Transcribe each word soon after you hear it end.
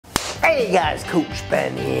Hey guys, Coach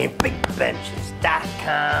Ben here,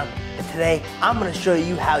 BigBenches.com, and today I'm going to show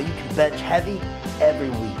you how you can bench heavy every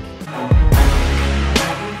week.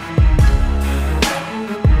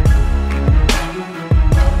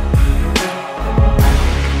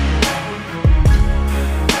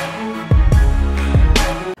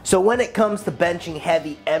 So when it comes to benching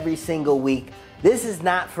heavy every single week, this is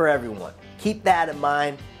not for everyone. Keep that in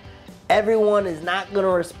mind. Everyone is not going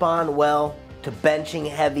to respond well to benching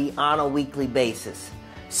heavy on a weekly basis.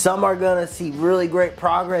 Some are going to see really great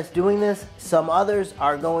progress doing this. Some others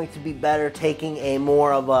are going to be better taking a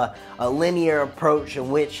more of a linear approach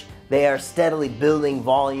in which they are steadily building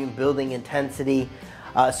volume, building intensity.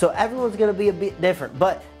 So everyone's going to be a bit different,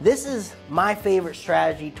 but this is my favorite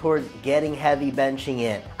strategy towards getting heavy benching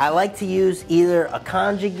in. I like to use either a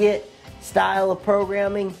conjugate style of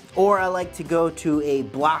programming, or I like to go to a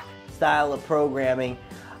block style of programming.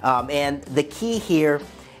 And the key here,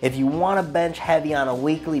 if you want to bench heavy on a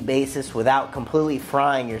weekly basis without completely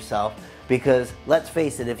frying yourself, because let's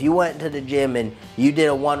face it, if you went to the gym and you did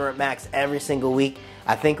a 1 rep max every single week,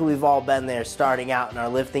 I think we've all been there starting out in our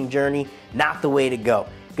lifting journey. Not the way to go.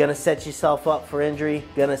 Gonna set yourself up for injury,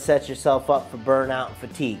 gonna set yourself up for burnout and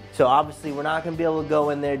fatigue. So obviously we're not gonna be able to go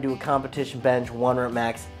in there and do a competition bench 1 rep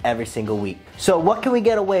max every single week. So what can we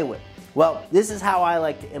get away with? Well, this is how I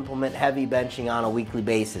like to implement heavy benching on a weekly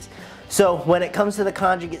basis. So when it comes to the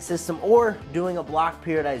conjugate system or doing a block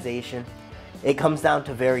periodization, it comes down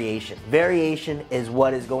to variation. Variation is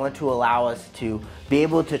what is going to allow us to be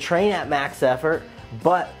able to train at max effort,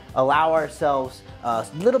 but allow ourselves a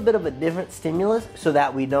little bit of a different stimulus so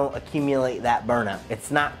that we don't accumulate that burnout.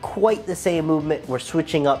 It's not quite the same movement. We're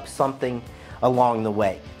switching up something along the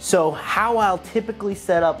way. So how I'll typically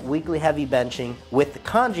set up weekly heavy benching with the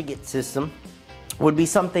conjugate system would be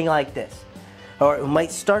something like this. Or it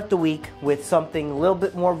might start the week with something a little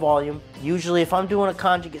bit more volume. Usually if I'm doing a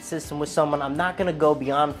conjugate system with someone, I'm not gonna go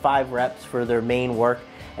beyond 5 reps for their main work.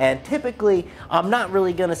 And typically, I'm not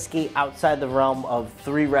really gonna skate outside the realm of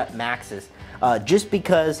 3 rep maxes, just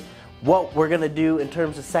because what we're gonna do in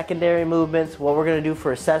terms of secondary movements, what we're gonna do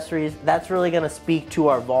for accessories, that's really gonna speak to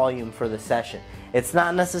our volume for the session. It's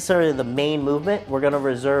not necessarily the main movement. We're gonna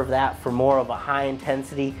reserve that for more of a high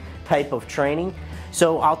intensity type of training.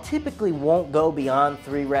 So I'll typically won't go beyond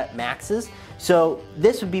 3 rep maxes. So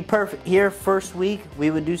this would be perfect here. First week, we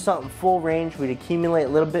would do something full range. We'd accumulate a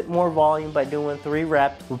little bit more volume by doing 3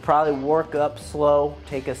 reps. We'd probably work up slow,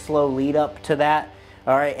 take a slow lead up to that.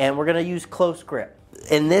 All right, and we're gonna use close grip.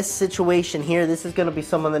 In this situation here, this is gonna be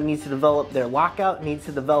someone that needs to develop their lockout, needs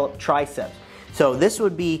to develop triceps. So this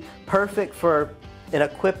would be perfect for an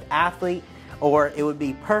equipped athlete, or it would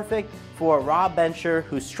be perfect for a raw bencher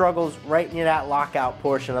who struggles right near that lockout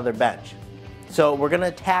portion of their bench. So we're gonna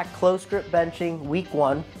attack close grip benching week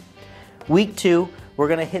 1. Week 2, we're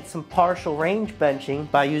gonna hit some partial range benching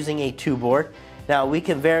by using a 2 board. Now we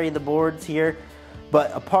can vary the boards here, but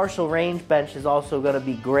a partial range bench is also gonna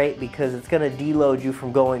be great because it's gonna deload you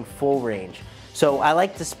from going full range. So I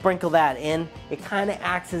like to sprinkle that in. It kind of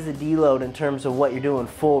acts as a deload in terms of what you're doing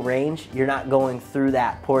full range. You're not going through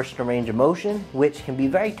that portion of range of motion, which can be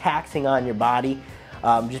very taxing on your body,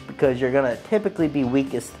 just because you're gonna typically be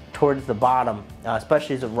weakest towards the bottom,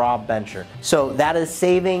 especially as a raw bencher. So that is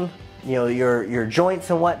saving, your joints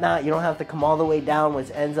and whatnot. You don't have to come all the way down,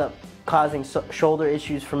 which ends up causing shoulder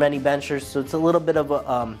issues for many benchers. So it's a little bit of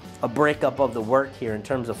a breakup of the work here in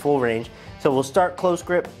terms of full range. So we'll start close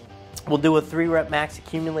grip. We'll do a 3 rep max,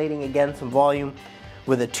 accumulating again some volume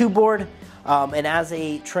with a 2 board. And as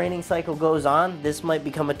a training cycle goes on, this might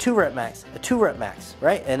become a 2 rep max,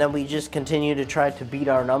 right? And then we just continue to try to beat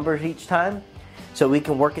our numbers each time. So we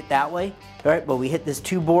can work it that way, all right? But we hit this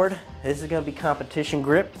 2 board. This is gonna be competition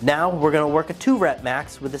grip. Now we're gonna work a 2 rep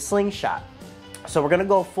max with a slingshot. So we're gonna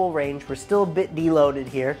go full range. We're still a bit deloaded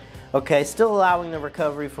here, okay? Still allowing the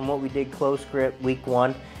recovery from what we did close grip week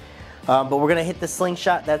 1. But we're gonna hit the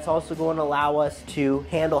slingshot. That's also going to allow us to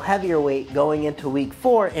handle heavier weight going into week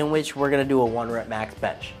 4, in which we're gonna do a 1 rep max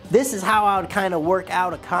bench. This is how I would kind of work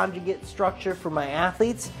out a conjugate structure for my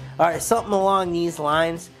athletes. All right, something along these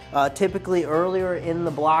lines. Typically earlier in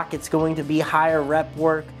the block, it's going to be higher rep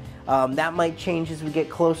work. That might change as we get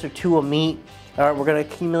closer to a meet. All right, we're gonna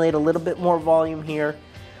accumulate a little bit more volume here.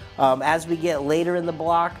 As we get later in the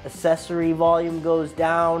block, accessory volume goes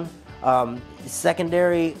down.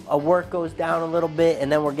 Secondary work goes down a little bit,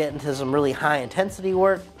 and then we're getting to some really high intensity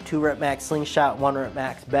work, 2 rep max slingshot, 1 rep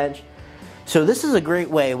max bench. So this is a great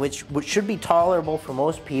way, which should be tolerable for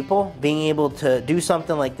most people, being able to do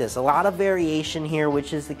something like this. A lot of variation here,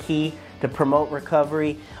 which is the key to promote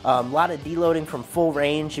recovery. A lot of deloading from full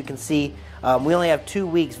range. You can see We only have 2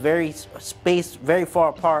 weeks, very spaced, very far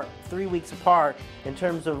apart, 3 weeks apart in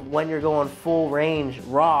terms of when you're going full range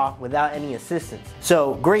raw without any assistance.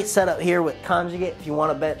 So great setup here with Conjugate if you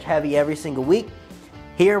want to bench heavy every single week.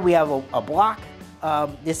 Here we have a block.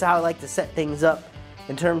 This is how I like to set things up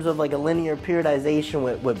in terms of like a linear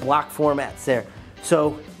periodization with block formats there.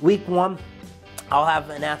 So week 1, I'll have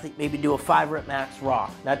an athlete maybe do a 5 rep max raw.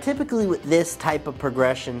 Now typically with this type of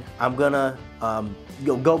progression, I'm gonna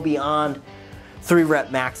go beyond 3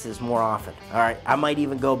 rep maxes more often. All right, I might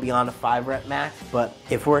even go beyond a 5 rep max, but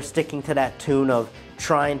if we're sticking to that tune of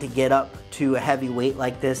trying to get up to a heavy weight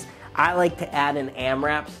like this, I like to add in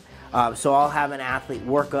AMRAPs. So I'll have an athlete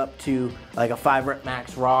work up to like a 5 rep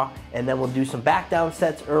max raw, and then we'll do some back down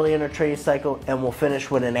sets early in our training cycle, and we'll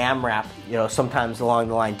finish with an AMRAP, sometimes along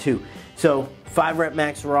the line too. So 5 rep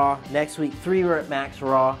max raw, next week 3 rep max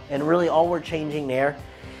raw, and really all we're changing there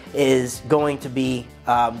is going to be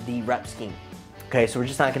the rep scheme. Okay, so we're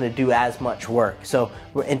just not going to do as much work. So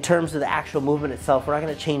in terms of the actual movement itself, we're not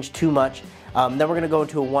going to change too much. Then we're going to go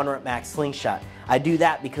into a 1 rep max slingshot. I do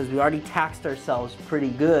that because we already taxed ourselves pretty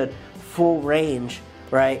good, full range,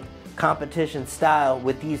 right, competition style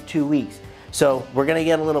with these 2 weeks. So we're going to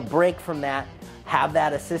get a little break from that, have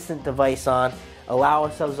that assistant device on, allow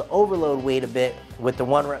ourselves to overload weight a bit with the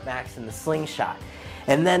 1 rep max and the slingshot.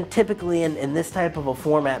 And then typically in this type of a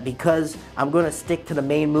format, because I'm going to stick to the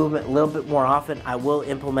main movement a little bit more often, I will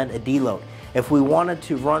implement a deload. If we wanted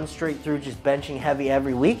to run straight through just benching heavy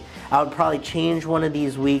every week, I would probably change one of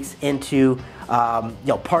these weeks into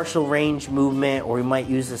partial range movement, or we might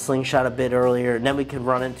use the slingshot a bit earlier, and then we could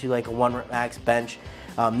run into like a 1 rep max bench.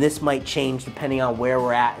 This might change depending on where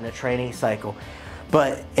we're at in the training cycle.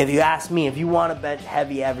 But if you ask me, if you want to bench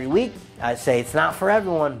heavy every week, I say it's not for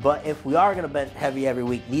everyone, but if we are going to bench heavy every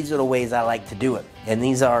week, these are the ways I like to do it. And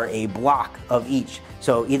these are a block of each.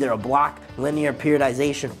 So either a block, linear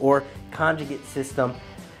periodization, or conjugate system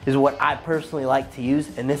is what I personally like to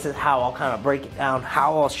use. And this is how I'll kind of break it down,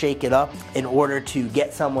 how I'll shake it up in order to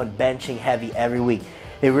get someone benching heavy every week.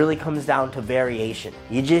 It really comes down to variation.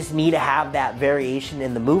 You just need to have that variation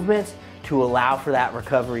in the movements to allow for that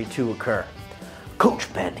recovery to occur.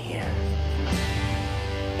 Coach Ben here,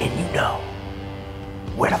 and you know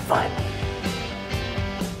where to find me.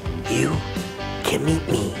 You can meet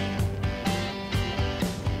me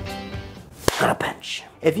on a bench.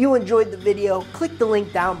 If you enjoyed the video, click the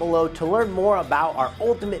link down below to learn more about our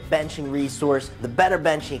ultimate benching resource, the Better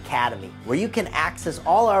Benching Academy, where you can access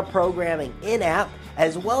all our programming in-app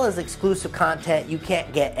as well as exclusive content you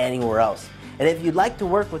can't get anywhere else. And if you'd like to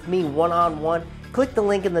work with me one-on-one, click the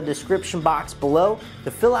link in the description box below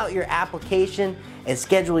to fill out your application and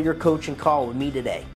schedule your coaching call with me today.